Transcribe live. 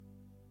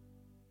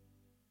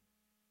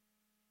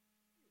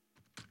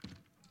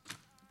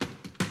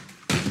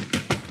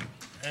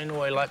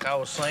Anyway, like I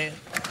was saying,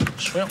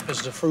 shrimp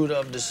is the fruit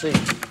of the sea.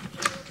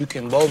 You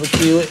can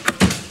barbecue it,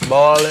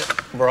 boil it,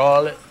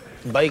 broil it,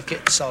 bake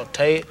it,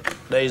 saute it.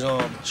 There's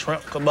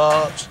shrimp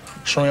kebabs,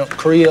 shrimp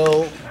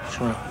creole,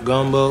 shrimp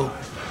gumbo,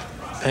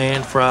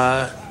 pan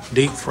fried,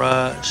 deep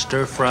fried,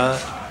 stir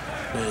fried.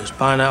 There's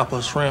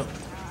pineapple shrimp,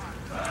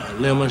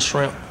 lemon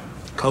shrimp,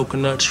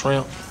 coconut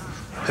shrimp,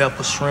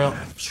 pepper shrimp,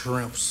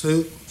 shrimp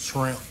soup,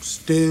 shrimp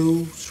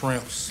stew,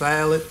 shrimp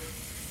salad,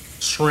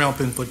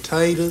 shrimp and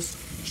potatoes,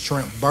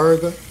 shrimp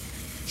burger,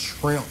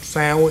 shrimp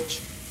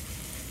sandwich.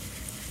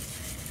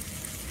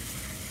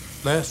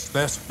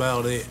 That's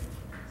about it.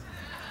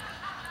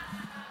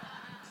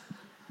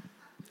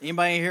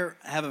 Anybody here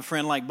have a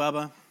friend like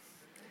Bubba?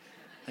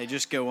 They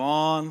just go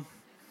on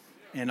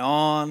and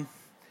on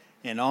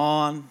and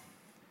on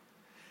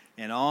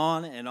and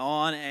on and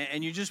on,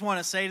 and you just want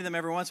to say to them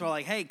every once in a while,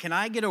 like, hey, can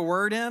I get a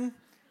word in?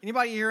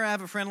 Anybody here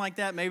have a friend like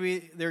that?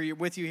 Maybe they're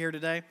with you here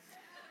today.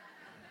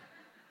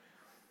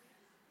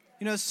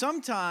 You know,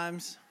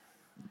 sometimes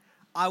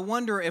I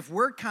wonder if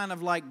we're kind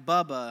of like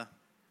Bubba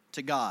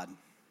to God.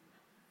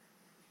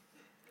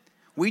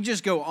 We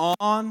just go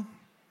on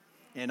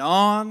and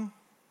on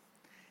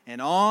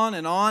and on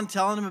and on,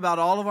 telling him about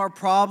all of our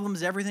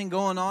problems, everything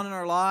going on in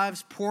our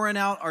lives, pouring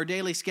out our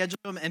daily schedule.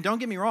 And don't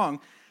get me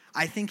wrong,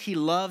 I think he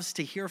loves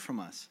to hear from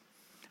us.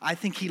 I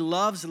think he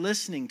loves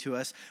listening to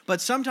us.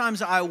 But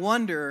sometimes I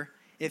wonder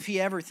if he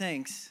ever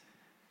thinks,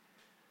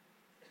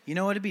 you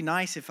know, it'd be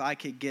nice if I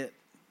could get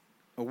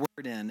a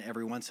word in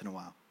every once in a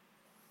while.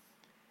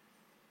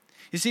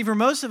 You see, for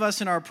most of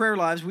us in our prayer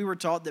lives, we were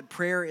taught that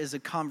prayer is a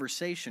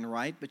conversation,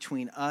 right,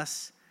 between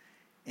us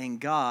and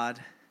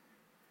God.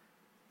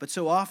 But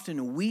so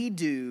often we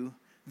do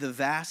the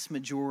vast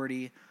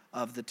majority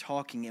of the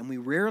talking, and we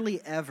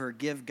rarely ever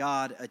give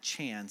God a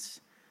chance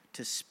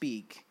to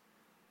speak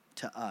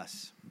to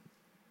us.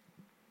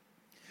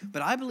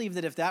 But I believe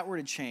that if that were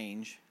to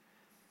change,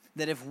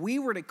 that if we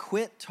were to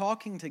quit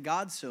talking to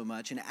God so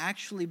much and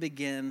actually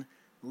begin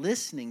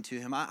listening to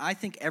him, I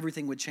think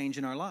everything would change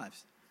in our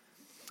lives.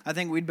 I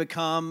think we'd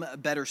become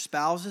better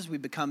spouses.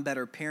 We'd become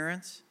better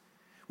parents.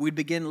 We'd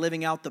begin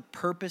living out the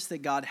purpose that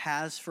God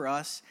has for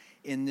us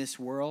in this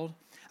world.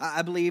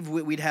 I believe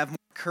we'd have more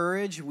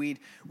courage. We'd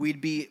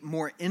be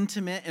more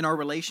intimate in our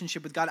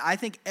relationship with God. I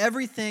think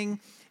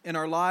everything in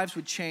our lives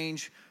would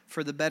change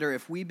for the better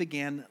if we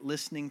began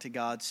listening to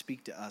God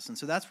speak to us. And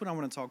so that's what I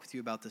want to talk with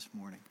you about this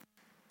morning.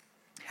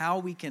 How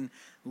we can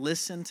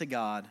listen to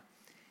God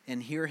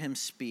and hear him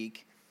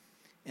speak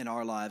in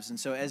our lives. And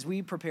so as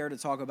we prepare to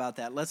talk about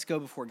that, let's go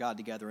before God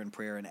together in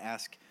prayer and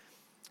ask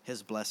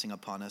his blessing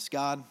upon us.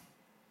 God,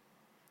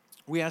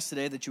 we ask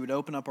today that you would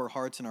open up our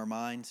hearts and our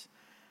minds.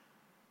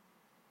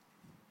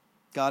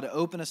 God,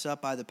 open us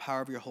up by the power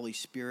of your Holy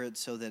Spirit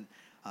so that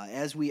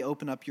as we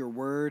open up your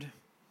word,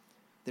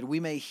 that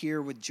we may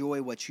hear with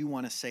joy what you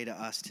want to say to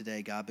us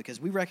today, God, because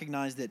we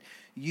recognize that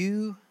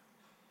you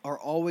are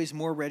always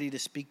more ready to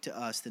speak to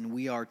us than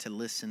we are to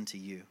listen to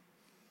you.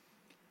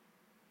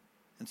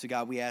 And so,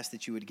 God, we ask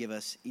that you would give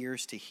us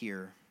ears to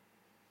hear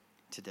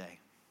today.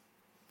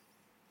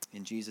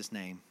 In Jesus'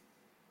 name,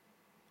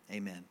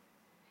 amen.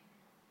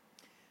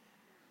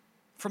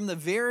 From the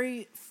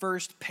very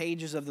first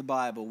pages of the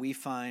Bible, we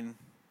find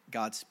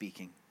God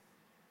speaking.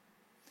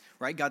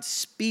 Right? God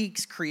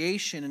speaks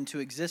creation into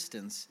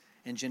existence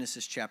in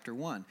Genesis chapter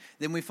 1.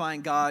 Then we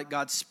find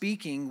God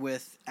speaking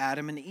with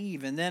Adam and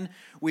Eve. And then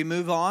we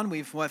move on.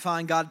 We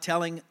find God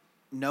telling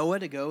Noah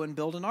to go and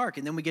build an ark.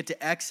 And then we get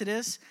to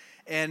Exodus,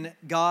 and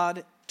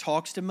God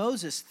talks to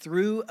Moses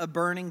through a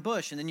burning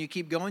bush. And then you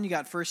keep going. You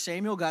got 1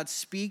 Samuel. God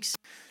speaks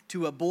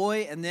to a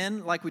boy. And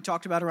then, like we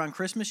talked about around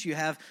Christmas, you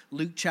have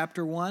Luke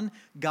chapter 1.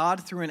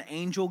 God, through an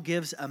angel,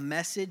 gives a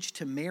message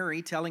to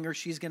Mary, telling her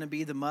she's going to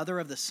be the mother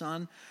of the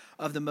Son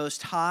of the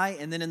Most High.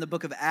 And then in the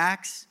book of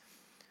Acts,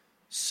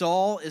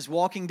 Saul is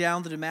walking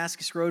down the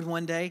Damascus Road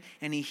one day,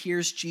 and he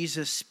hears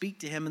Jesus speak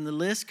to him. And the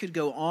list could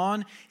go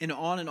on and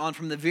on and on.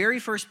 From the very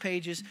first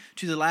pages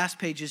to the last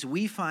pages,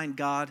 we find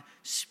God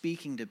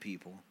speaking to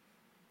people.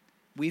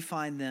 We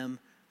find them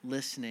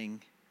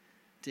listening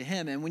to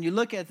him. And when you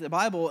look at the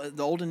Bible,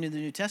 the Old and the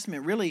New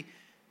Testament, really,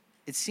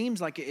 it seems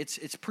like it's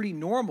pretty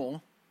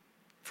normal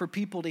for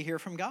people to hear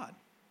from God.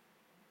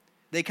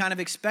 They kind of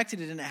expected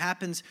it, and it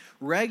happens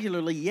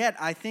regularly. Yet,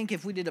 I think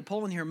if we did a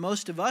poll in here,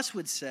 most of us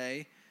would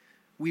say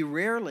we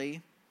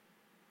rarely,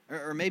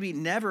 or maybe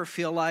never,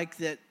 feel like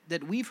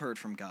that we've heard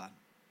from God.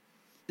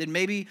 That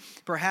maybe,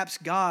 perhaps,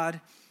 God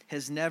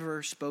has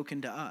never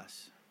spoken to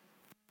us.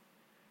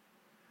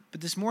 But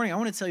this morning, I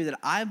want to tell you that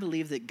I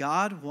believe that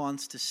God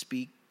wants to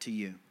speak to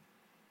you.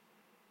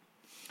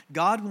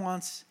 God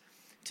wants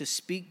to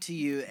speak to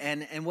you,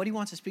 and what he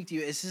wants to speak to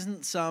you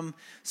isn't some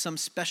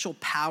special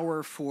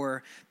power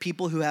for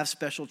people who have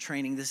special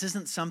training. This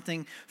isn't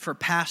something for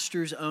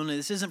pastors only.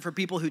 This isn't for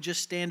people who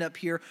just stand up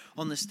here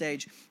on the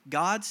stage.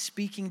 God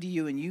speaking to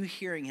you and you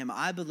hearing him,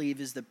 I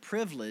believe, is the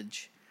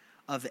privilege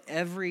of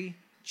every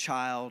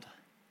child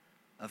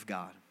of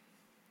God.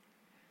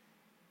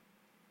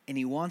 And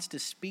he wants to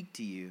speak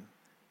to you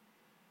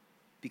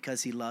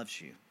because he loves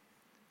you.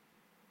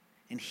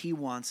 and he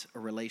wants a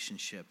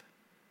relationship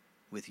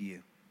with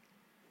you.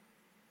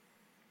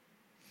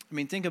 I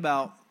mean, think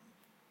about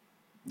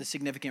the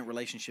significant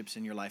relationships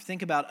in your life.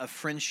 Think about a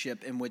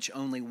friendship in which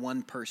only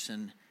one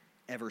person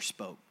ever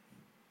spoke.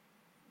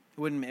 It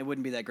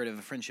wouldn't be that great of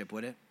a friendship,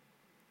 would it?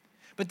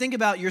 But think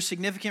about your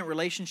significant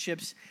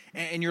relationships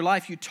in your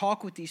life. You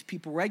talk with these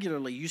people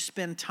regularly. You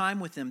spend time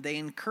with them. They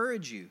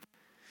encourage you.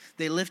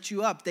 They lift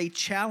you up. They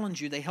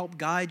challenge you. They help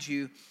guide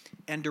you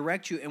and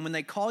direct you. And when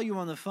they call you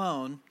on the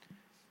phone,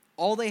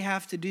 all they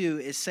have to do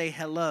is say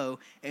hello,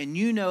 and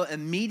you know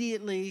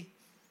immediately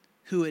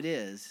who it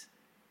is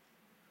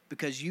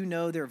because you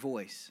know their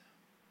voice.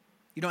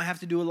 You don't have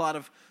to do a lot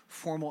of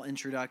formal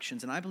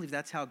introductions, and I believe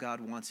that's how God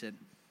wants it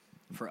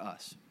for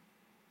us.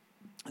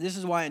 This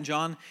is why in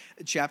John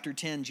chapter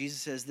 10,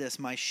 Jesus says this,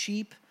 "My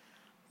sheep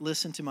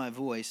listen to my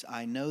voice.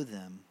 I know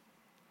them,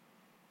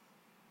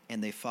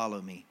 and they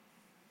follow me."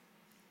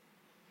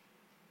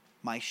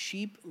 My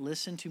sheep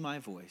listen to my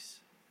voice.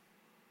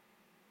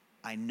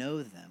 I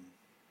know them,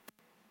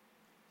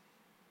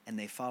 and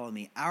they follow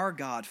me. Our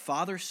God,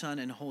 Father, Son,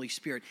 and Holy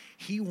Spirit,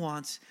 he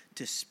wants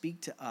to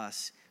speak to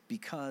us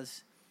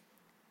because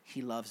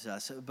he loves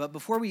us. But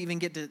before we even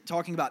get to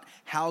talking about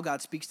how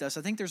God speaks to us,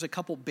 I think there's a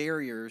couple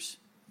barriers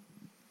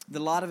that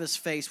a lot of us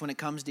face when it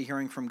comes to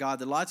hearing from God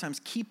that a lot of times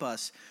keep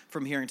us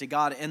from hearing to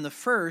God. And the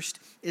first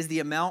is the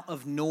amount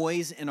of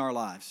noise in our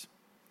lives.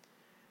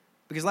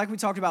 Because like we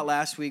talked about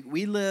last week,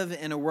 we live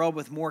in a world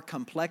with more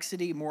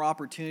complexity, more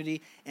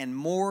opportunity, and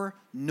more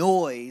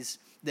noise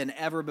than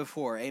ever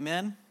before.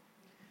 Amen?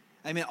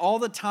 I mean, all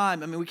the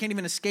time. I mean, we can't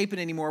even escape it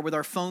anymore with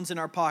our phones in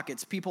our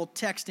pockets, people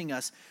texting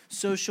us,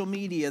 social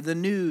media, the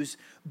news,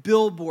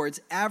 billboards,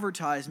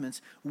 advertisements.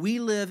 We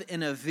live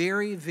in a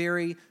very,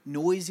 very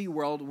noisy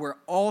world where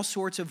all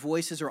sorts of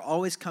voices are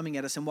always coming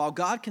at us. And while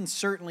God can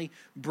certainly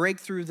break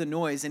through the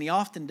noise, and he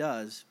often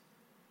does,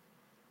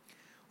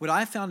 what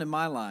I found in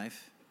my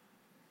life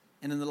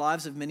and in the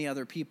lives of many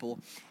other people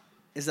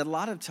is that a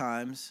lot of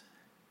times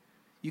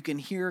you can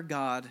hear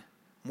God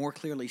more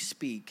clearly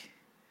speak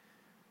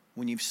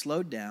when you've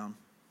slowed down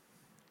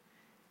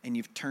and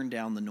you've turned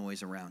down the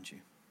noise around you.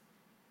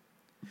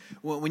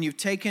 When you've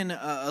taken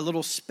a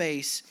little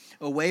space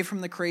away from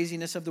the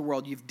craziness of the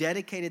world, you've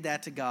dedicated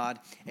that to God,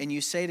 and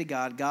you say to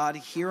God, "God,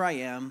 here I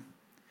am.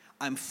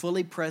 I'm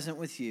fully present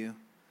with you.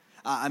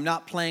 I'm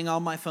not playing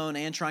on my phone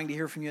and trying to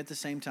hear from you at the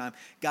same time.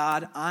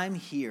 God, I'm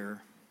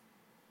here.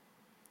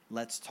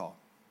 Let's talk."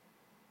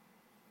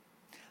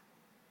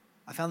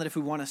 I found that if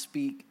we want to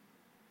speak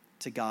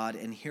to God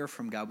and hear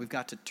from God, we've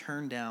got to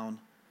turn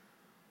down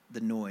the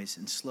noise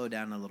and slow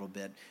down a little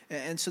bit.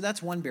 And so that's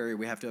one barrier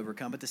we have to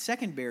overcome. But the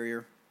second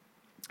barrier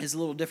is a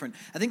little different.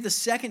 I think the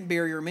second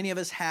barrier many of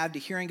us have to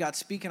hearing God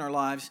speak in our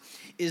lives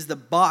is the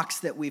box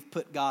that we've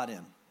put God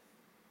in.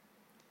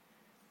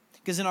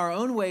 Because in our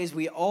own ways,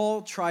 we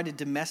all try to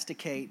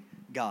domesticate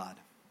God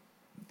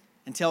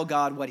and tell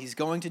God what he's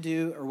going to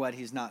do or what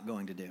he's not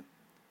going to do.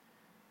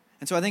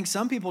 And so I think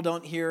some people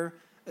don't hear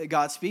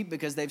God speak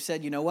because they've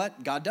said, you know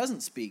what, God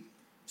doesn't speak.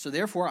 So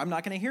therefore, I'm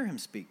not going to hear him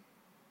speak.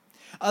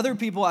 Other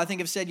people, I think,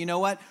 have said, you know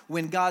what?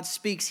 When God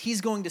speaks, he's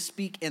going to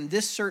speak in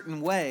this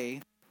certain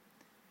way.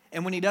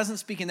 And when he doesn't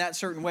speak in that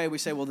certain way, we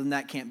say, well, then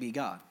that can't be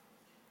God.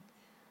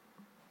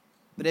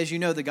 But as you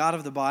know, the God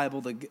of the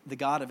Bible, the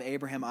God of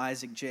Abraham,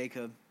 Isaac,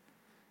 Jacob,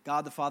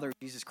 God the Father of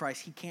Jesus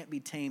Christ, he can't be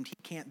tamed. He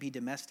can't be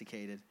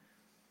domesticated.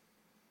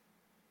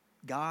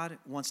 God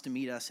wants to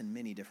meet us in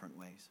many different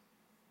ways.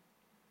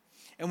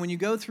 And when you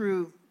go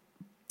through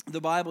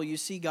the Bible, you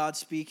see God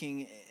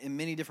speaking in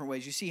many different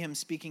ways. You see him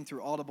speaking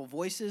through audible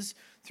voices,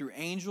 through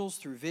angels,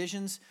 through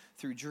visions,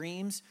 through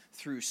dreams,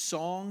 through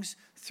songs,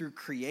 through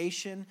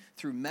creation,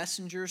 through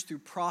messengers, through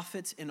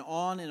prophets, and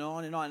on and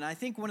on and on. And I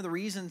think one of the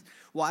reasons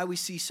why we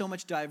see so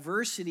much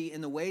diversity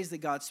in the ways that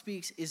God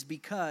speaks is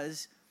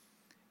because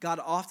God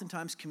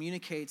oftentimes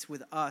communicates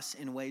with us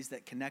in ways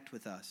that connect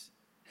with us.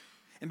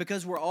 And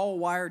because we're all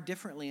wired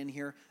differently in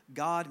here,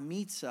 God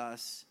meets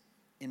us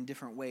in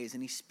different ways,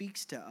 and he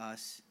speaks to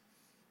us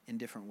in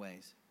different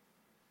ways.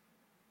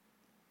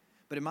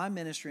 But in my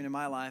ministry and in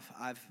my life,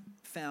 I've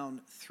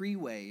found 3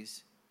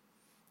 ways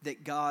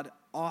that God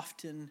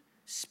often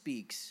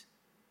speaks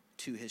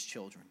to his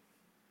children.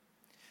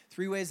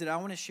 3 ways that I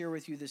want to share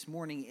with you this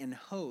morning in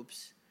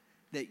hopes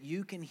that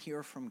you can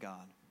hear from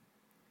God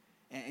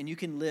and you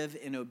can live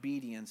in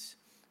obedience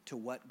to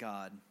what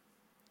God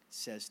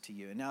says to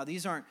you. And now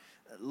these aren't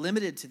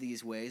limited to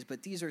these ways,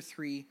 but these are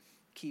 3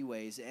 key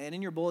ways. And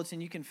in your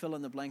bulletin, you can fill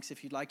in the blanks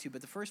if you'd like to. But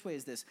the first way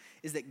is this,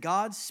 is that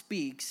God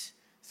speaks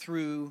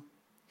through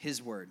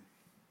his word.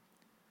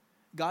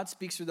 God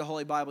speaks through the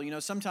Holy Bible. You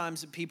know,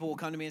 sometimes people will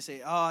come to me and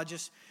say, I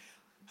just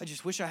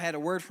wish I had a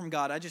word from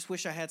God. I just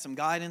wish I had some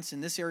guidance in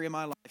this area of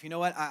my life. You know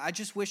what? I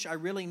just wish I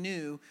really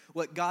knew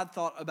what God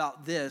thought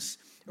about this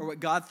or what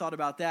God thought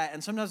about that.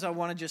 And sometimes I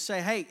want to just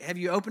say, hey, have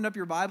you opened up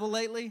your Bible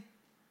lately?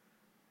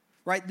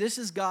 Right? This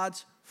is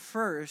God's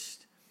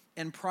first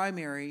and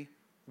primary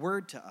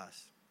word to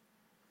us.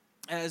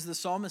 As the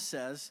psalmist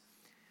says,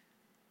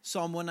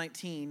 Psalm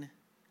 119,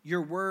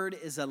 your word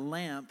is a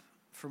lamp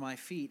for my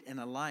feet and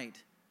a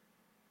light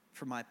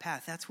for my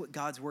path. That's what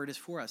God's word is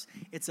for us.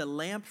 It's a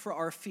lamp for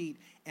our feet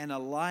and a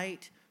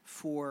light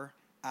for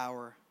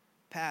our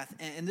path.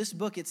 And this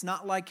book, it's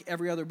not like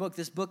every other book.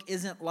 This book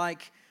isn't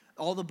like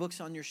all the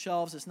books on your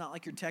shelves. It's not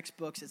like your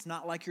textbooks. It's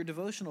not like your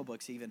devotional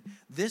books even.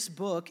 This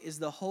book is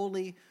the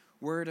holy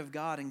word of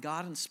God, and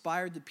God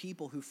inspired the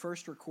people who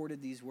first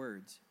recorded these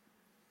words.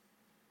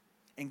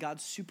 And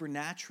God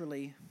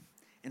supernaturally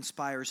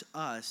inspires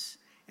us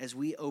as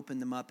we open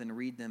them up and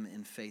read them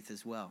in faith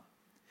as well.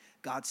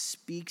 God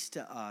speaks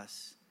to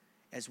us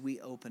as we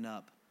open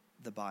up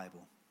the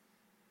Bible.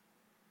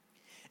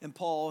 And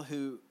Paul,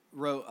 who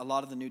wrote a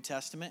lot of the New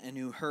Testament and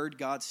who heard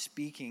God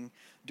speaking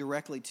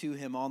directly to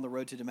him on the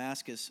road to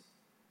Damascus,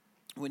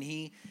 when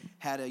he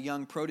had a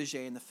young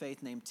protege in the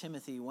faith named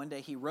Timothy, one day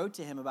he wrote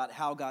to him about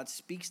how God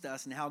speaks to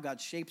us and how God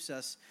shapes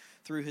us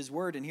through his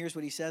word. And here's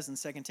what he says in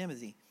 2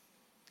 Timothy.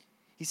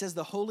 He says,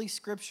 "The Holy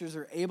Scriptures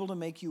are able to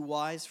make you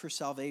wise for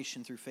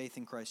salvation through faith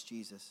in Christ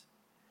Jesus.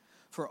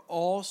 For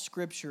all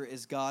Scripture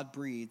is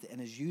God-breathed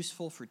and is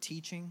useful for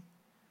teaching,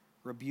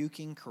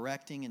 rebuking,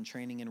 correcting, and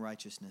training in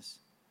righteousness,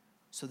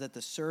 so that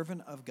the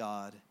servant of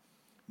God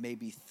may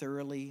be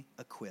thoroughly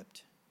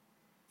equipped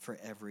for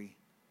every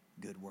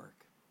good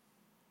work."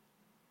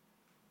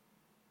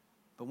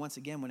 But once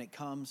again, when it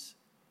comes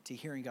to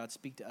hearing God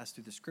speak to us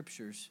through the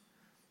Scriptures,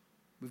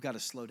 we've got to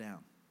slow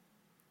down.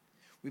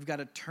 We've got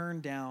to turn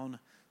down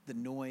the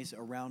noise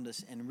around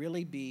us and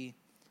really be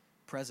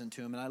present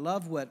to Him. And I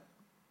love what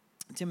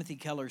Timothy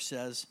Keller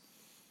says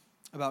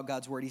about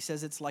God's Word. He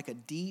says it's like a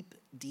deep,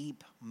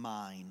 deep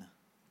mine,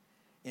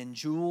 and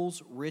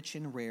jewels rich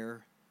and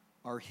rare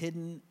are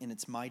hidden in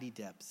its mighty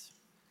depths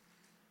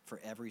for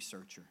every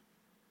searcher.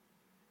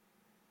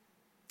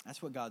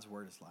 That's what God's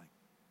Word is like.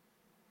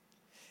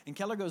 And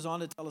Keller goes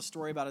on to tell a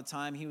story about a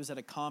time he was at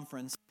a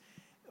conference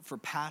for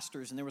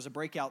pastors, and there was a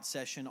breakout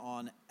session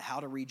on how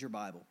to read your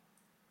Bible.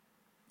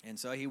 And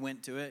so he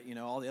went to it.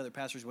 All the other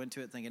pastors went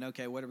to it thinking,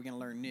 okay, what are we going to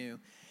learn new?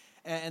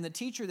 And the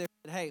teacher there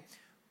said, hey,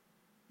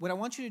 what I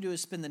want you to do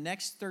is spend the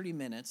next 30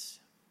 minutes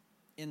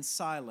in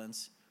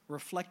silence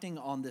reflecting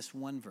on this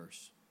one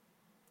verse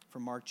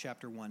from Mark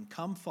chapter 1.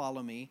 "Come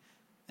follow me,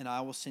 and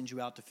I will send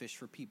you out to fish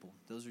for people."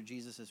 Those are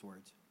Jesus'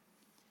 words.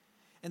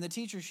 And the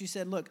teacher, she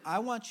said, look, I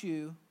want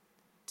you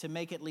to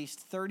make at least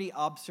 30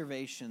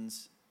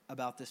 observations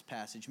about this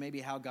passage,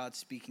 maybe how God's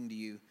speaking to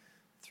you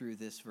through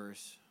this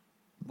verse,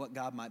 what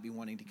God might be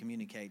wanting to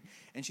communicate.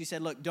 And she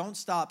said, look, don't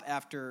stop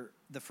after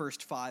the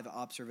first 5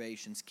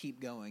 observations. Keep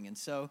going. And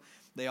so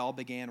they all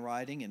began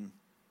writing, and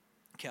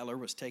Keller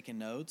was taking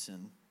notes.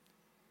 And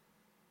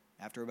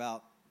after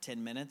about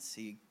 10 minutes,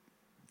 he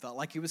felt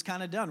like he was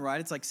kind of done,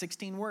 right? It's like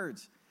 16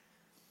 words.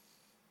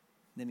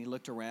 Then he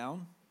looked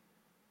around,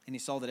 and he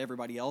saw that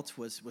everybody else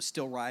was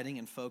still writing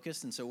and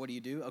focused. And so what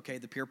do? Okay,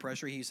 the peer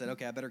pressure. He said,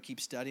 okay, I better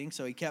keep studying.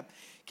 So he kept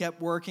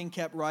working,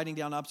 kept writing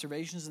down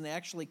observations, and they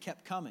actually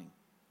kept coming.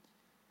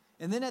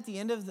 And then at the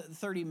end of the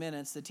 30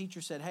 minutes, the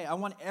teacher said, hey, I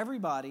want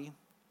everybody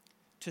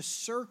to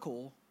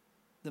circle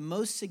the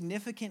most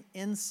significant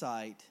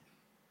insight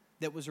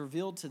that was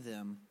revealed to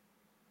them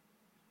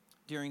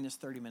during this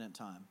 30-minute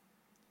time.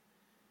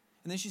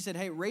 And then she said,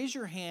 hey, raise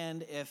your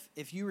hand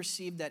if you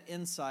received that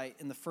insight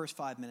in the first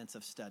 5 minutes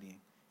of studying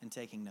and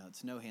taking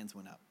notes. No hands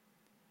went up.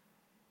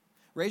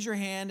 Raise your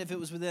hand if it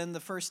was within the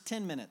first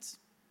 10 minutes.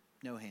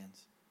 No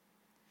hands.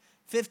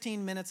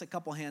 15 minutes, a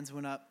couple hands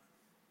went up.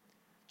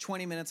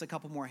 20 minutes, a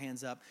couple more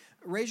hands up.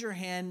 Raise your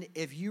hand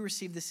if you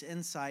received this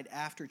insight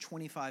after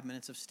 25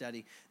 minutes of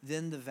study.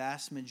 Then the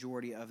vast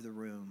majority of the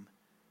room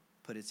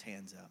put its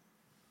hands up.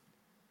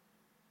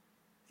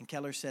 And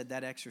Keller said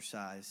that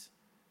exercise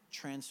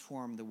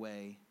transformed the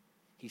way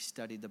he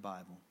studied the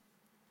Bible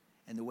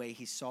and the way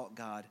he sought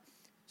God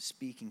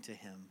speaking to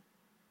him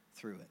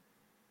through it.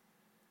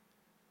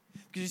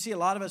 Because you see, a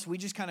lot of us, we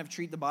just kind of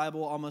treat the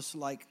Bible almost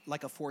like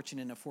a fortune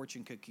in a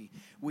fortune cookie.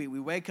 We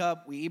wake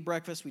up, we eat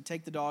breakfast, we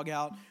take the dog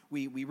out,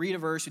 we read a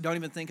verse, we don't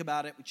even think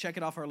about it, we check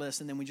it off our list,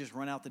 and then we just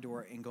run out the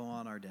door and go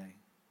on our day.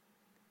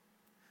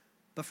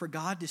 But for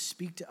God to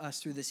speak to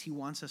us through this, He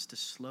wants us to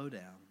slow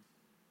down.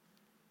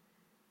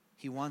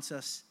 He wants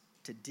us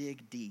to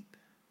dig deep,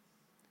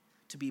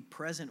 to be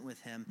present with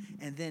Him,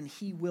 and then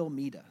He will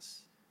meet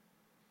us.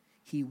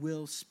 He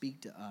will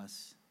speak to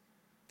us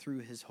through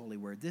His holy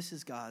word. This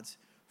is God's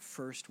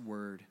first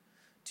word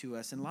to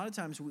us. And a lot of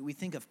times we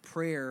think of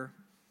prayer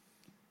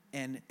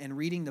and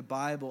reading the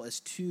Bible as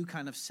two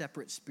kind of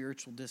separate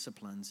spiritual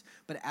disciplines,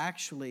 but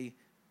actually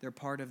they're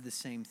part of the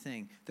same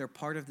thing. They're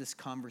part of this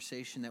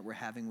conversation that we're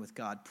having with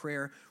God.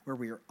 Prayer, where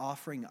we are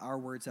offering our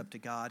words up to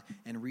God,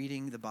 and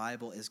reading the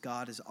Bible as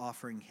God is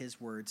offering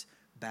His words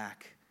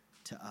back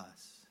to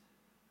us.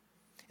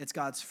 It's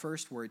God's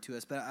first word to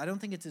us, but I don't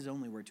think it's His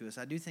only word to us.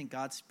 I do think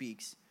God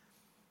speaks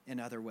in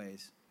other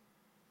ways.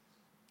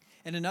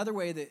 And another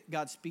way that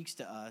God speaks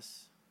to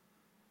us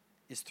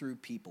is through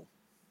people.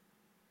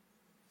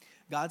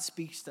 God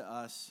speaks to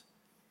us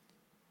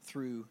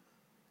through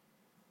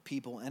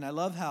people. And I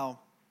love how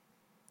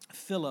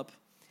Philip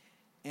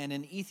and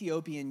an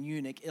Ethiopian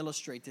eunuch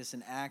illustrate this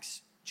in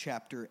Acts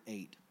chapter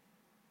 8.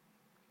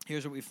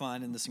 Here's what we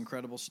find in this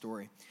incredible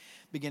story,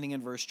 beginning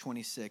in verse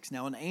 26.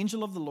 Now an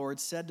angel of the Lord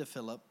said to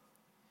Philip,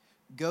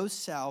 "Go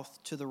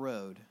south to the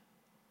road,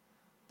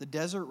 the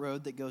desert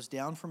road that goes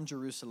down from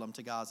Jerusalem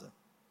to Gaza."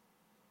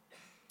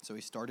 So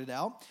he started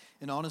out,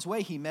 and on his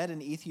way he met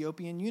an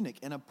Ethiopian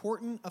eunuch, an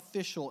important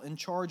official in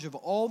charge of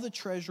all the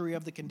treasury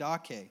of the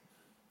Kandake,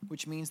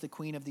 which means the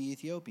queen of the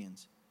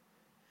Ethiopians.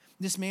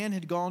 This man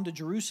had gone to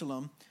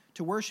Jerusalem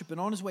to worship, and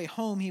on his way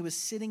home he was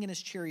sitting in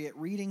his chariot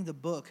reading the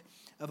book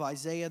of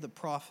Isaiah the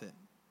prophet.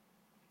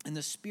 And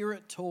the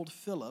Spirit told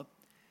Philip,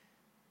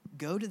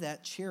 "Go to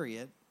that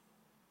chariot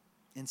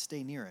and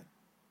stay near it."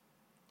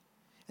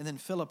 And then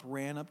Philip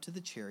ran up to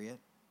the chariot.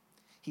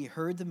 He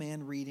heard the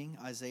man reading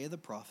Isaiah the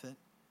prophet.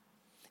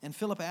 And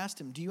Philip asked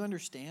him, "Do you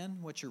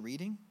understand what you're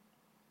reading?"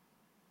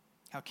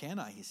 "How can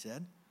I," he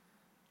said,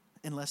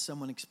 "unless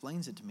someone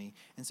explains it to me?"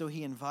 And so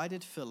he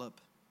invited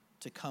Philip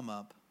to come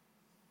up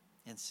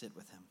and sit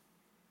with him.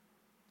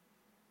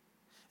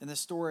 And the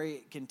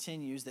story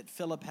continues that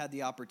Philip had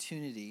the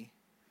opportunity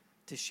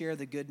to share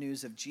the good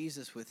news of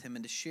Jesus with him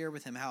and to share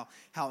with him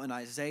how in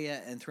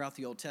Isaiah and throughout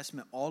the Old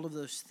Testament, all of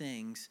those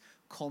things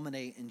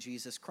culminate in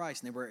Jesus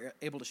Christ. And they were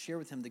able to share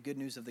with him the good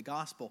news of the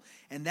gospel.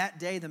 And that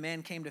day, the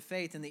man came to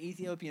faith, and the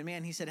Ethiopian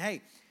man, he said,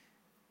 "Hey,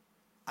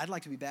 I'd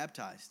like to be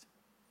baptized."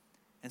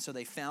 And so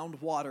they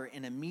found water,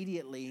 and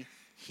immediately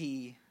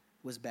he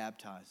was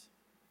baptized.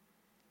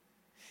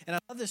 And I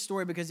love this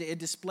story because it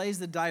displays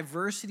the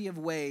diversity of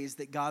ways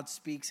that God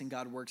speaks and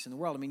God works in the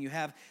world. I mean, you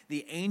have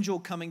the angel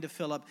coming to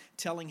Philip,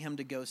 telling him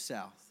to go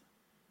south.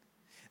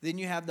 Then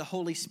you have the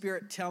Holy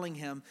Spirit telling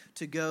him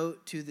to go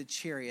to the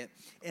chariot.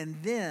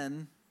 And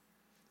then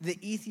the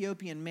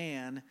Ethiopian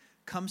man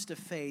comes to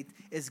faith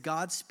as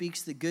God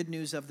speaks the good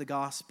news of the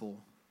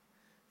gospel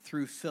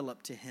through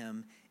Philip to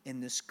him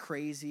in this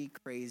crazy,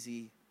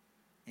 crazy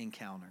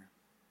encounter.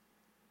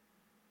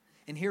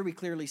 And here we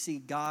clearly see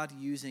God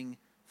using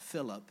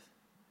Philip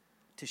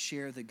to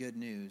share the good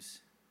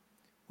news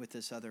with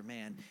this other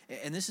man.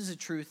 And this is a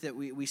truth that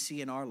we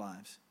see in our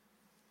lives.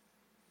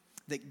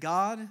 That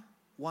God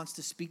wants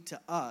to speak to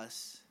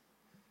us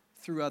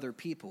through other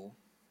people.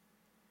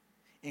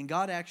 And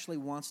God actually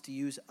wants to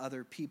use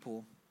other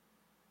people.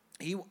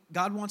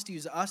 God wants to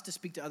use us to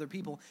speak to other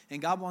people.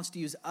 And God wants to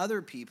use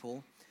other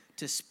people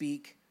to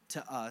speak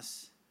to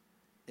us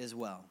as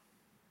well.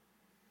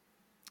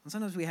 And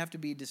sometimes we have to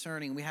be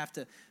discerning. We have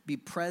to be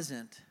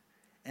present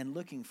and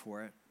looking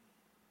for it.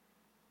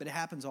 But it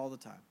happens all the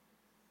time.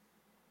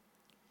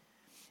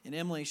 And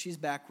Emily, she's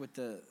back with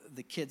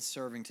the kids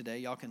serving today.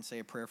 Y'all can say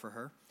a prayer for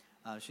her.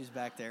 She's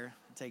back there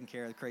taking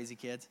care of the crazy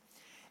kids.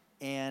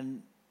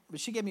 But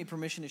she gave me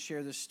permission to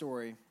share this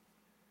story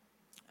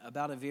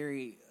about a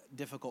very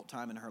difficult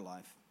time in her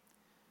life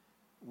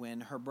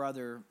when her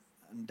brother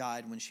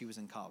died when she was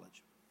in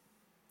college.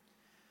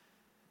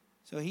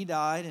 So he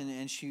died,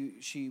 and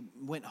she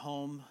went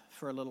home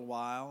for a little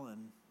while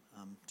and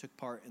took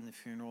part in the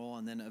funeral,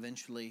 and then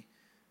eventually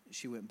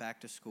she went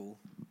back to school.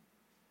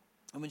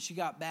 And when she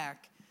got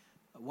back,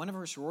 one of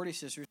her sorority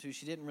sisters, who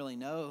she didn't really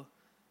know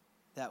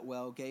that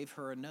well, gave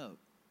her a note.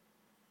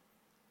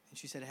 And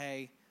she said,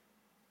 "Hey,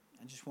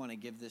 I just want to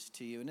give this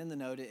to you." And in the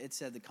note, it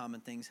said the common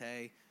things,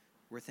 "Hey,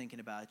 we're thinking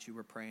about you,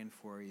 we're praying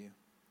for you."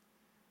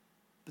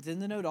 But then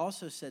the note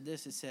also said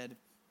this. It said,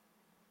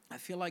 "I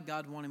feel like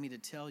God wanted me to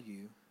tell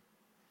you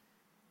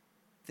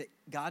that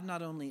God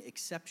not only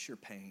accepts your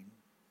pain,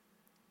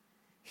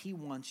 He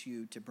wants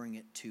you to bring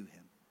it to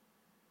Him."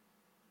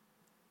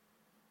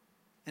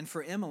 And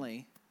for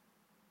Emily,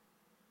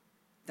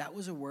 that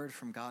was a word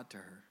from God to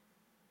her.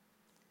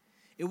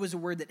 It was a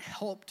word that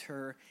helped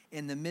her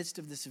in the midst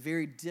of this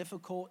very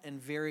difficult and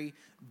very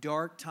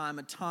dark time,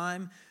 a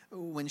time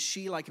when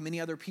she, like many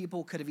other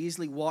people, could have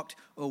easily walked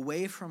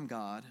away from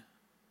God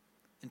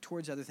and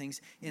towards other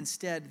things.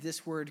 Instead,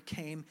 this word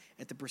came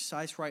at the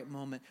precise right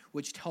moment,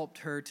 which helped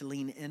her to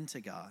lean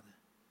into God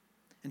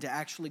and to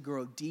actually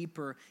grow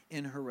deeper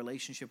in her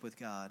relationship with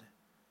God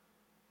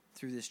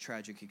through this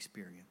tragic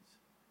experience.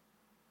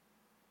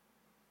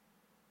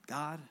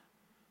 God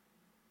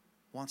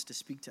wants to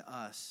speak to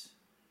us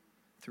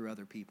through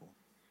other people.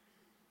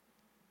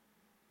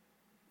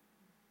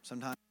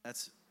 Sometimes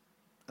that's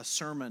a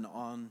sermon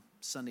on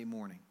Sunday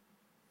morning.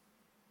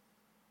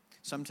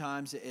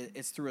 Sometimes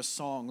it's through a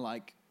song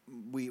like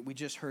we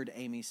just heard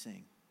Amy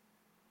sing.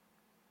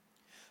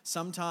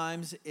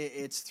 Sometimes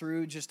it's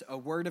through just a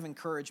word of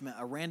encouragement,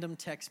 a random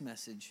text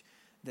message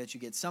that you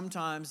get.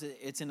 Sometimes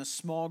it's in a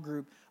small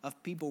group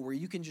of people where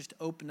you can just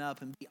open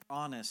up and be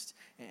honest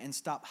and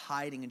stop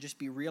hiding and just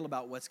be real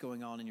about what's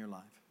going on in your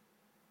life.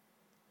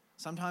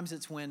 Sometimes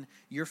it's when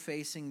you're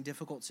facing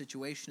difficult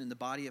situation and the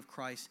body of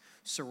Christ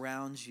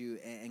surrounds you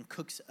and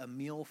cooks a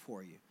meal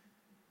for you.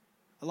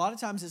 A lot of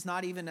times it's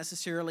not even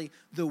necessarily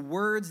the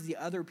words the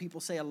other people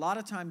say. A lot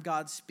of time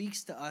God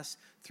speaks to us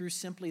through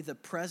simply the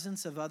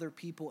presence of other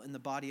people in the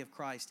body of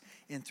Christ.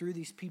 And through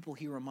these people,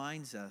 He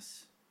reminds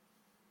us,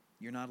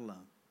 you're not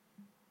alone.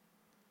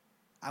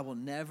 I will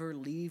never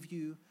leave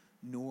you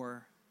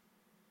nor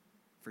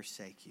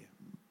forsake you.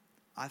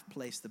 I've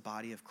placed the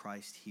body of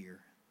Christ here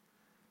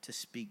to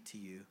speak to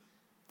you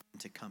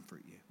and to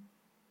comfort you.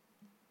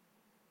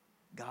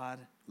 God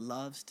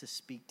loves to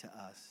speak to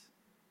us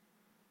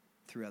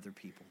through other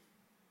people.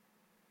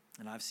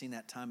 And I've seen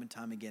that time and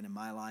time again in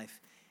my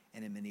life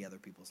and in many other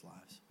people's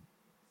lives.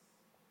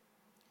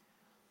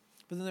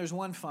 But then there's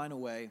one final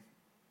way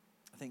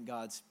I think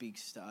God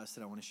speaks to us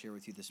that I want to share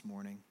with you this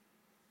morning.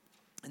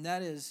 And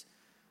that is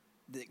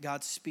that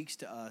God speaks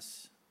to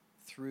us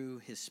through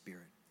His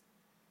Spirit.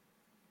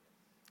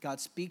 God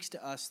speaks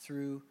to us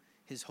through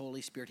His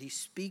Holy Spirit. He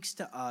speaks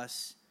to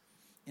us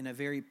in a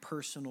very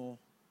personal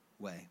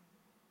way.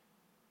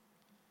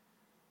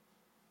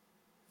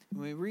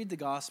 When we read the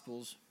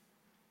Gospels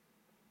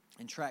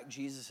and track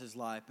Jesus'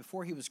 life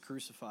before He was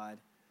crucified,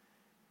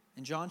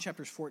 in John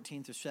chapters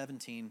 14 through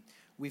 17,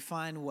 we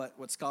find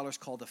what scholars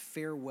call the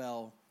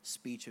farewell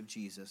speech of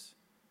Jesus.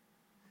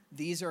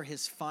 These are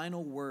His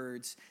final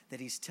words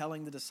that He's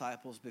telling the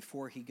disciples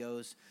before He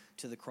goes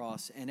to the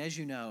cross. And as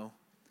you know,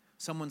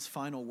 someone's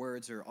final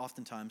words are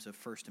oftentimes of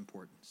first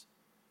importance.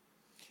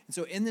 And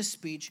so in this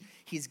speech,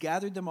 He's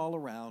gathered them all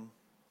around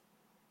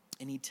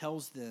and He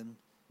tells them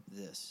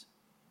this.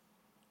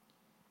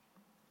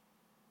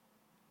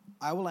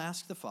 I will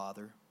ask the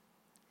Father,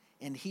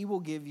 and He will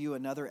give you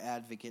another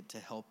advocate to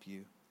help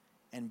you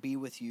and be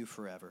with you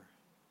forever,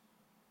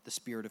 the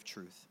Spirit of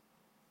truth.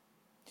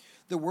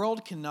 The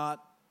world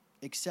cannot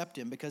accept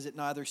Him because it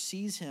neither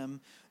sees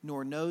Him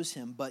nor knows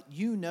Him, but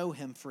you know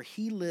Him, for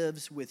He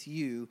lives with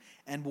you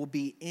and will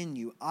be in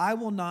you. I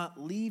will not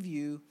leave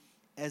you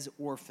as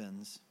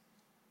orphans.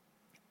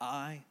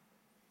 I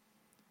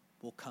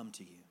will come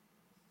to you.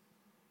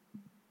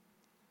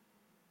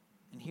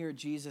 And here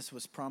Jesus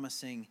was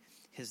promising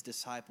His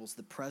disciples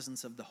the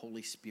presence of the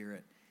Holy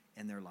Spirit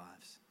in their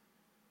lives.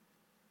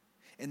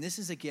 And this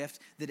is a gift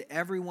that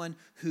everyone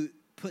who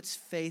puts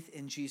faith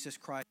in Jesus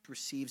Christ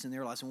receives in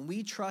their lives. When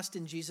we trust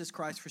in Jesus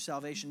Christ for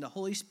salvation, the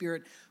Holy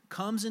Spirit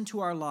comes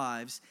into our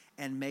lives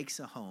and makes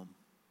a home.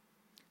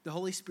 The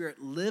Holy Spirit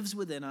lives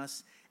within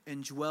us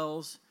and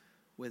dwells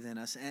within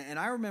us. And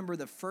I remember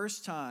the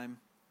first time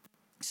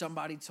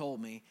somebody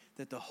told me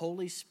that the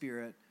Holy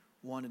Spirit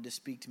wanted to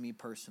speak to me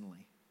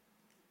personally,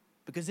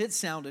 because it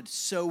sounded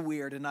so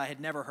weird and I had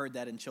never heard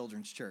that in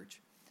children's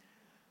church.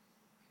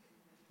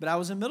 But I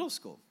was in middle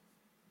school.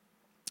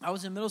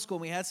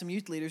 And we had some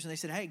youth leaders and they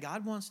said, hey,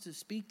 God wants to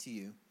speak to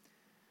you.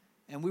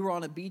 And we were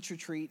on a beach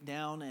retreat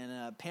down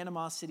in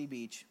Panama City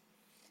Beach.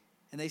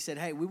 And they said,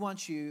 hey, we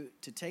want you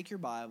to take your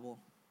Bible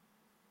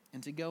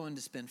and to go and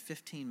to spend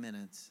 15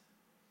 minutes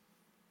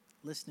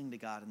listening to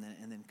God and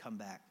then come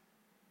back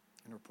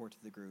and report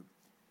to the group.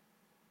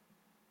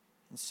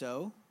 And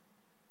so,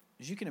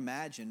 as you can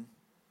imagine,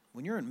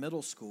 when you're in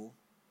middle school,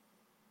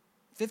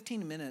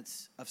 15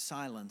 minutes of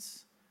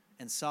silence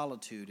and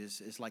solitude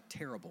is like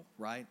terrible,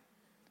 right?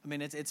 I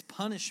mean, it's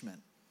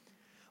punishment.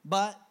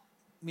 But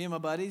me and my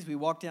buddies, we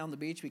walked down the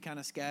beach, we kind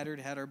of scattered,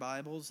 had our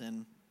Bibles,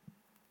 and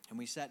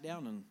we sat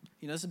down. And,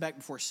 this is back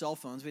before cell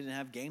phones. We didn't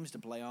have games to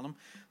play on them.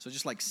 So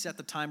just like set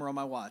the timer on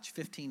my watch,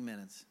 15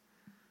 minutes.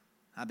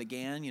 I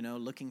began,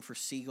 looking for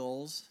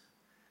seagulls.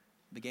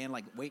 Began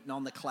like waiting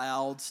on the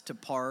clouds to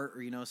part,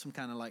 or, some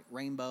kind of like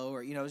rainbow,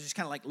 or, just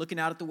kind of like looking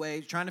out at the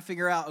waves, trying to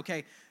figure out,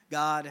 okay,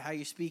 God, how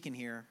you speaking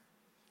here?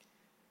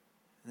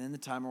 And then the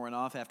timer went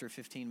off after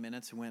 15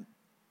 minutes. I went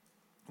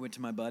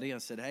to my buddy. I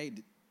said, hey,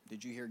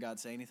 did you hear God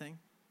say anything?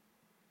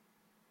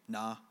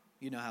 Nah.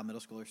 You know how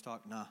middle schoolers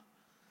talk? Nah.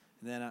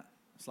 And then I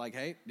was like,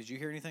 hey, did you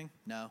hear anything?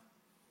 No.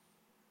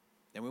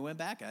 Then we went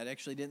back. I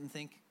actually didn't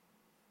think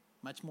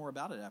much more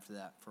about it after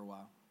that for a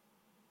while.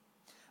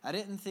 I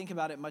didn't think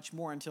about it much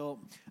more until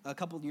a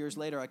couple of years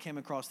later I came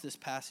across this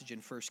passage in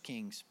 1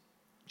 Kings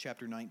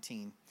chapter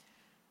 19,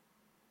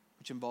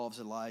 which involves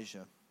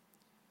Elijah.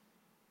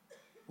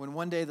 When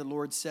one day the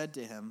Lord said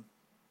to him,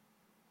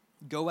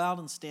 go out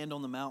and stand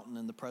on the mountain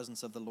in the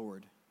presence of the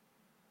Lord,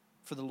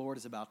 for the Lord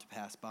is about to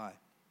pass by.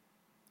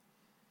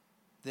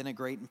 Then a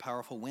great and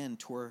powerful wind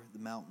tore the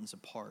mountains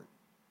apart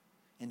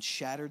and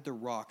shattered the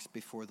rocks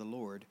before the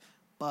Lord,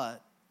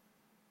 but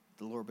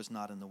the Lord was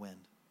not in the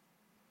wind.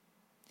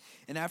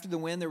 And after the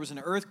wind there was an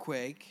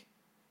earthquake,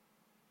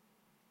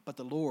 but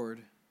the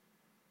Lord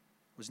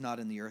was not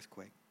in the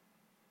earthquake.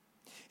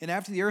 And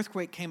after the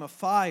earthquake came a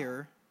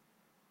fire,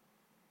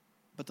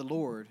 but the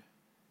Lord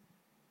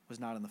was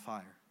not in the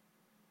fire.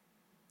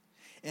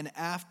 And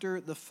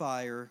after the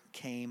fire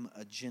came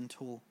a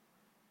gentle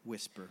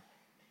whisper.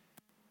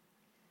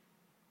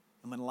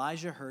 And when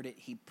Elijah heard it,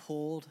 he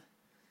pulled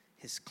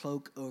his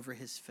cloak over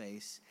his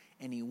face,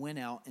 and he went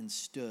out and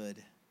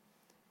stood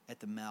at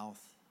the mouth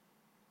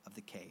of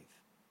the cave.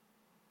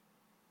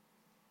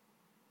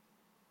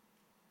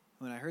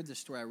 When I heard this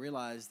story, I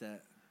realized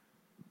that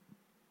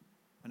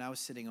when I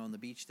was sitting on the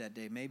beach that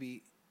day,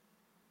 maybe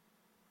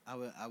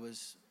I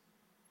was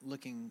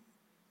looking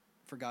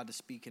for God to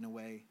speak in a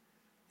way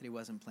that He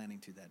wasn't planning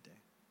to that day.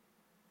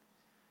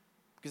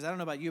 Because I don't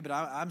know about you, but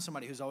I'm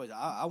somebody who's always,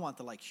 I want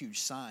the huge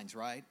signs,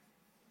 right?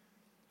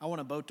 I want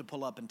a boat to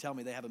pull up and tell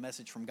me they have a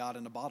message from God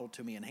in a bottle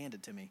to me and hand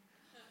it to me.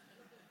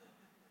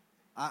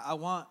 I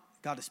want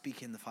God to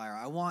speak in the fire.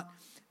 I want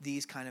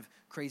these kind of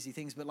crazy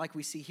things. But like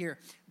we see here,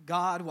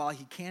 God, while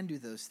he can do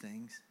those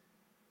things,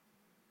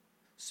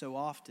 so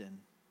often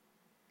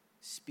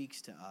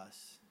speaks to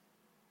us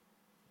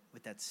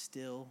with that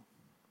still,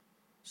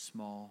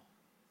 small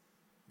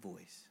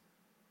voice.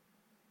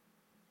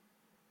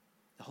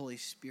 The Holy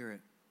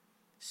Spirit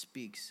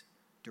speaks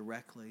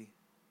directly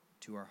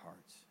to our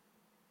hearts.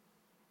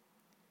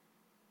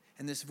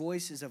 And this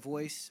voice is a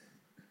voice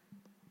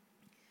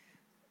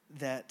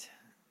that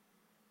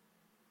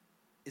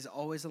is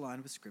always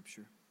aligned with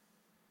Scripture.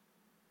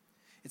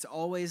 It's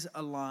always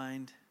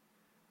aligned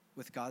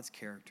with God's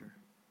character.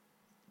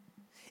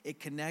 It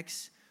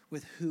connects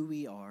with who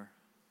we are.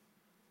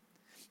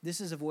 This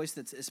is a voice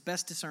that's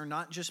best discerned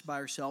not just by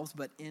ourselves,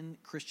 but in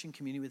Christian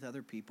community with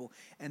other people.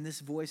 And this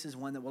voice is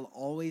one that will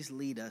always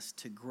lead us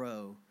to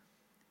grow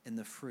in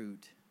the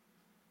fruit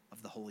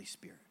of the Holy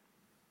Spirit.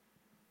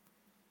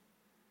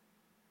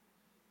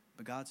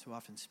 But God so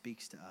often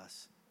speaks to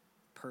us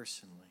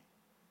personally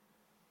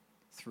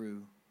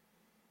through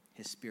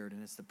his Spirit,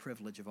 and it's the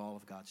privilege of all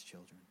of God's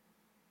children.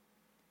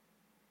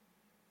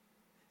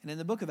 And in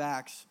the book of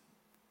Acts,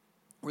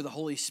 where the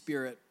Holy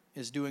Spirit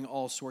is doing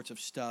all sorts of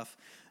stuff,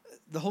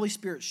 the Holy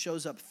Spirit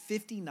shows up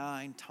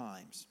 59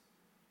 times.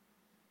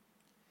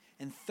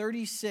 And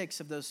 36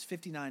 of those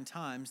 59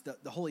 times,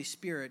 the Holy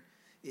Spirit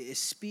is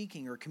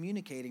speaking or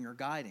communicating or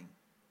guiding.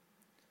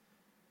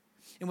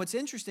 And what's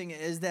interesting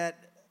is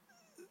that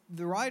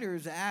the writer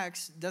of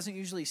Acts doesn't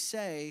usually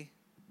say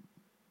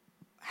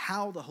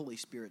how the Holy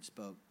Spirit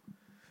spoke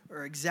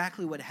or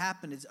exactly what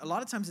happened. A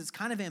lot of times it's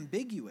kind of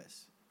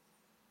ambiguous.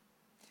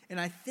 And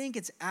I think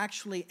it's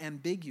actually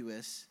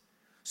ambiguous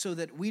so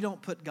that we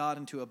don't put God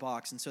into a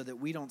box and so that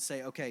we don't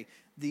say, okay,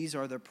 these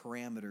are the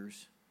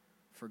parameters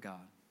for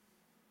God.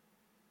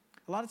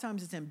 A lot of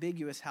times it's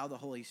ambiguous how the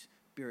Holy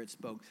Spirit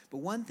spoke. But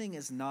one thing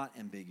is not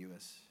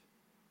ambiguous.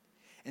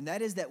 And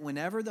that is that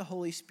whenever the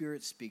Holy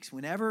Spirit speaks,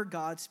 whenever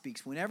God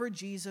speaks, whenever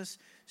Jesus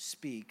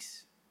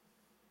speaks,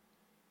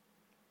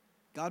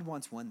 God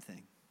wants one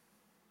thing.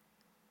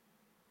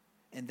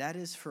 And that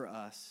is for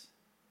us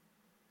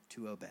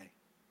to obey.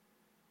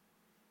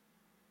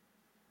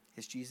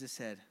 As Jesus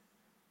said,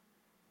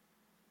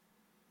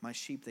 my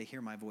sheep, they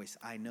hear my voice.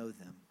 I know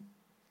them.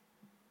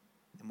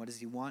 And what does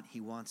he want? He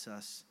wants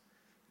us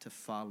to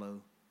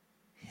follow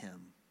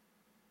him.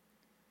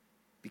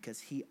 Because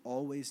he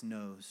always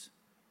knows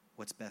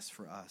what's best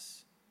for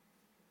us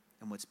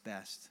and what's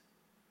best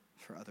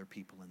for other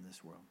people in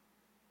this world.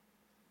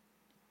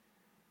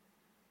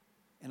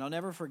 And I'll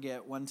never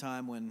forget one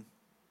time when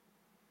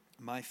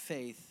my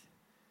faith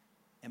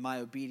and my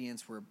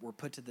obedience were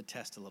put to the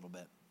test a little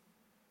bit.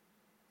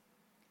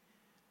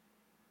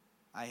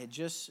 I had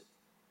just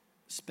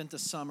spent the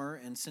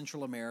summer in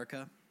Central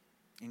America,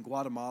 in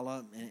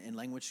Guatemala, in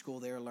language school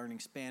there, learning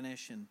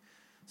Spanish, and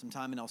some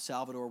time in El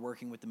Salvador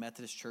working with the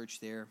Methodist Church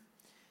there.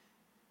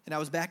 And I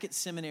was back at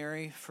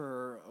seminary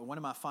for one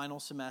of my final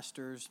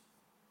semesters.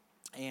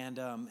 And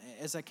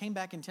as I came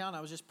back in town,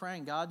 I was just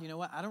praying, God, you know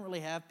what? I don't really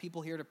have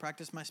people here to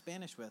practice my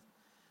Spanish with.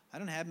 I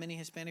don't have many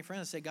Hispanic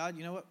friends. I said, God,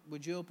 you know what?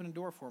 Would you open a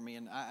door for me?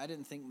 And I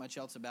didn't think much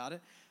else about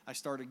it. I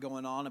started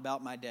going on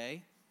about my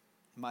day.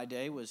 My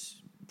day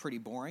was pretty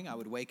boring. I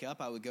would wake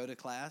up. I would go to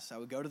class. I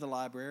would go to the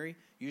library.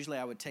 Usually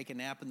I would take a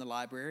nap in the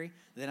library.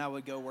 Then I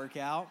would go work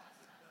out.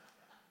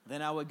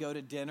 Then I would go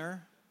to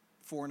dinner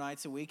 4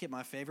 nights a week at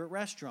my favorite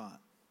restaurant,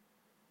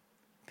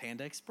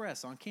 Panda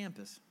Express on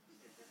campus.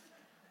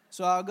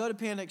 So I'll go to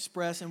Panda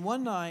Express, and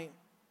one night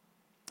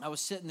I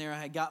was sitting there. I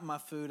had gotten my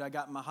food. I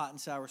got my hot and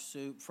sour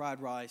soup,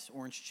 fried rice,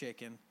 orange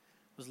chicken.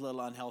 It was a little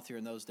unhealthier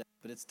in those days,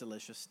 but it's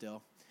delicious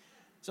still.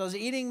 So I was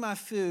eating my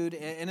food,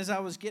 and as I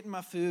was getting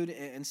my food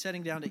and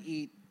sitting down to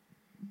eat,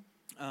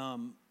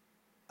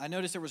 I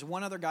noticed there was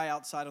one other guy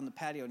outside on the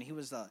patio, and he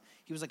was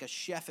like a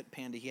chef at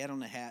Panda. He had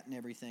on a hat and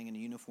everything and a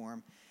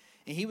uniform.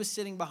 And he was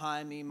sitting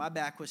behind me. My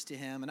back was to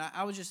him, and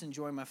I was just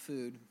enjoying my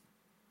food.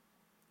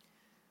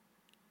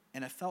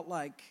 And I felt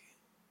like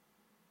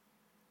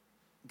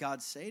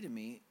God say to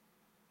me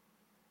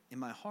in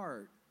my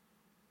heart,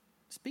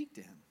 speak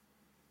to him.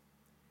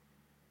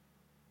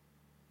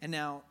 And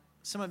now,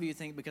 some of you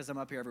think because I'm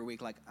up here every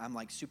week, like I'm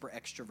like super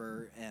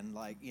extrovert and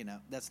like,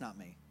 that's not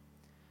me.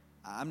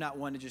 I'm not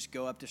one to just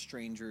go up to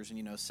strangers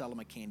and, sell them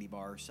a candy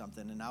bar or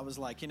something. And I was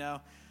like,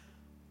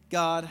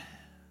 God,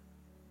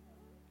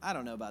 I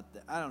don't know about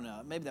that. I don't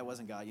know. Maybe that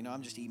wasn't God.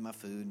 I'm just eating my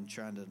food and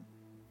trying to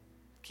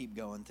keep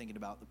going, thinking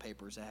about the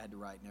papers I had to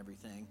write and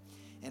everything.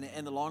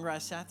 And the longer I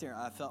sat there,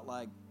 I felt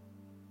like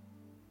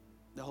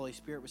the Holy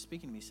Spirit was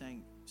speaking to me,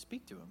 saying,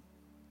 speak to him.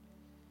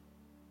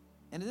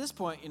 And at this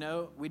point,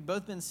 we'd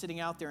both been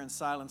sitting out there in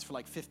silence for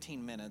like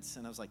 15 minutes.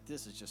 And I was like,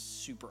 this is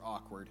just super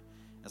awkward.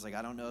 I was like,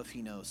 I don't know if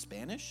he knows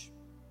Spanish.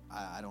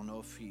 I don't know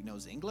if he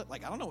knows English.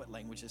 Like, I don't know what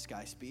language this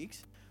guy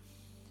speaks.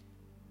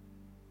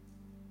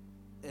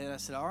 And I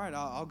said, all right,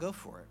 I'll go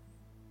for it.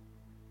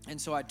 And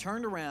so I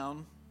turned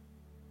around,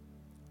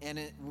 and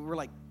we were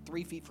like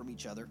 3 feet from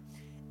each other.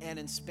 And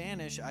in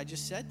Spanish, I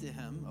just said to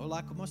him,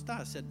 hola, ¿cómo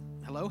estás? I said,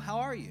 hello, how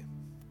are you?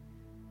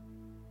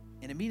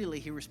 And immediately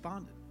he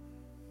responded.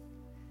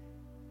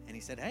 And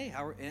he said, hey,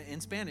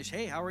 in Spanish,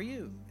 hey, how are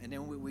you? And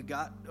then we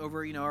got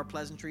over, our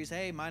pleasantries.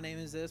 Hey, my name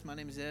is this, my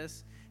name is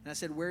this. And I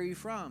said, where are you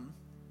from?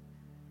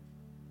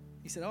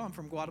 He said, oh, I'm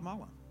from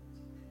Guatemala.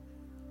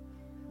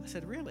 I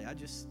said, really? I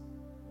just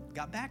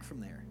got back from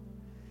there.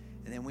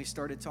 And then we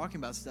started talking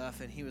about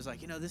stuff, and he was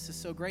like, this is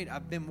so great.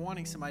 I've been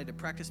wanting somebody to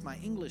practice my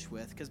English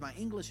with because my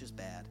English is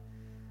bad.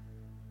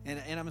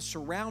 And I'm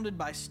surrounded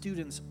by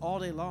students all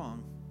day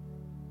long,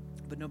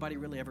 but nobody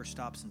really ever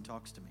stops and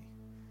talks to me.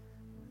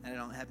 And I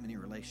don't have many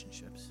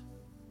relationships.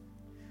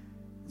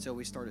 And so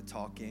we started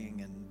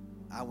talking, and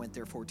I went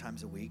there 4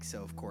 times a week.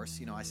 So, of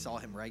course, I saw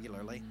him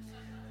regularly.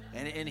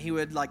 And he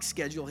would,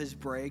 schedule his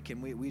break,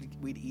 and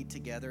we'd eat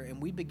together.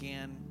 And we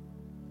began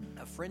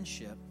a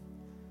friendship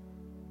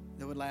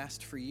that would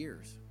last for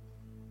years.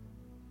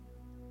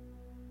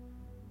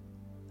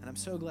 And I'm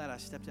so glad I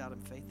stepped out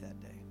in faith that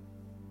day.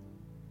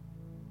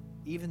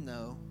 Even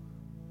though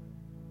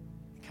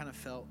it kind of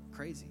felt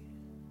crazy.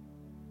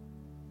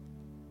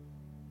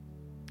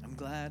 I'm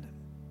glad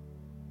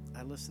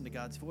I listened to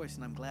God's voice,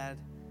 and I'm glad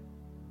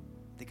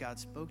that God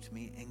spoke to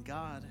me. And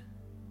God,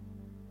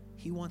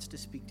 He wants to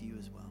speak to you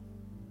as well.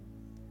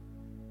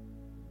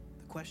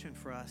 The question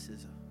for us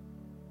is,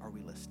 are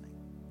we listening?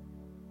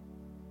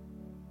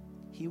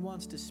 He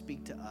wants to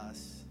speak to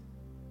us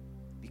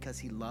because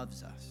He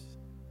loves us.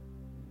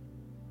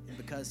 And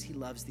because He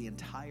loves the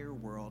entire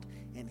world,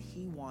 and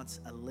He wants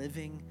a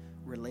living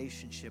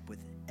relationship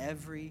with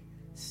every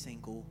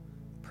single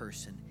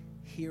person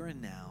here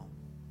and now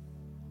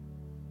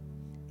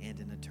and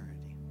in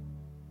eternity.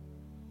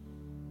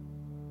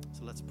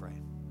 So let's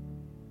pray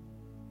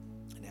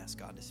and ask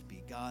God to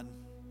speak. God,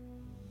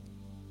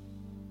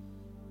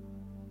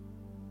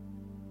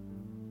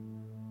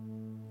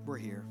 we're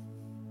here.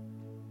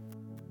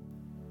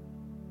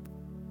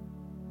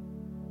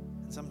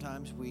 And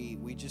sometimes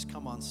we just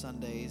come on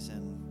Sundays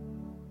and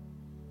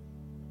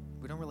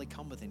we don't really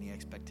come with any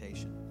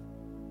expectation.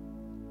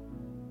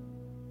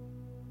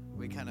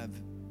 We kind of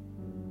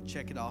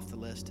check it off the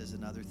list as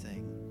another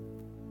thing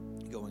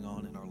going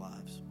on in our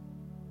lives.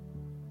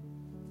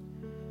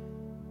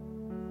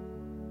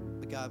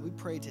 But God, we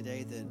pray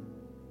today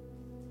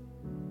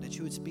that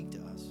you would speak to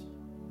us.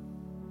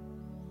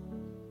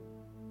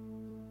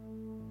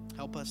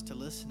 Help us to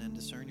listen and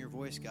discern your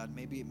voice, God.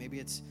 Maybe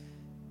it's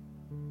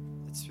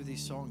through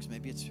these songs,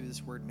 maybe it's through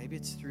this word, maybe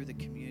it's through the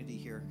community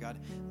here, God.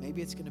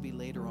 Maybe it's going to be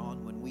later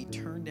on when we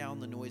turn down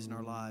the noise in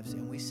our lives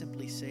and we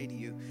simply say to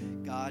you,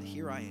 God,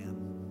 here I am.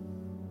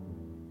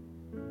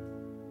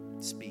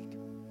 Speak.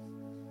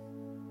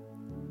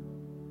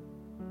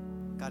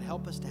 God,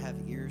 help us to have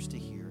ears to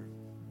hear,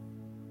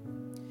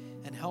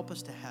 and help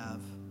us to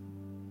have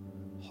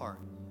heart,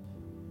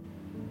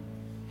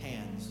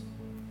 hands,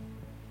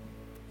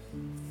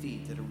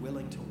 feet that are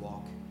willing to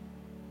walk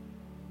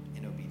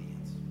in obedience.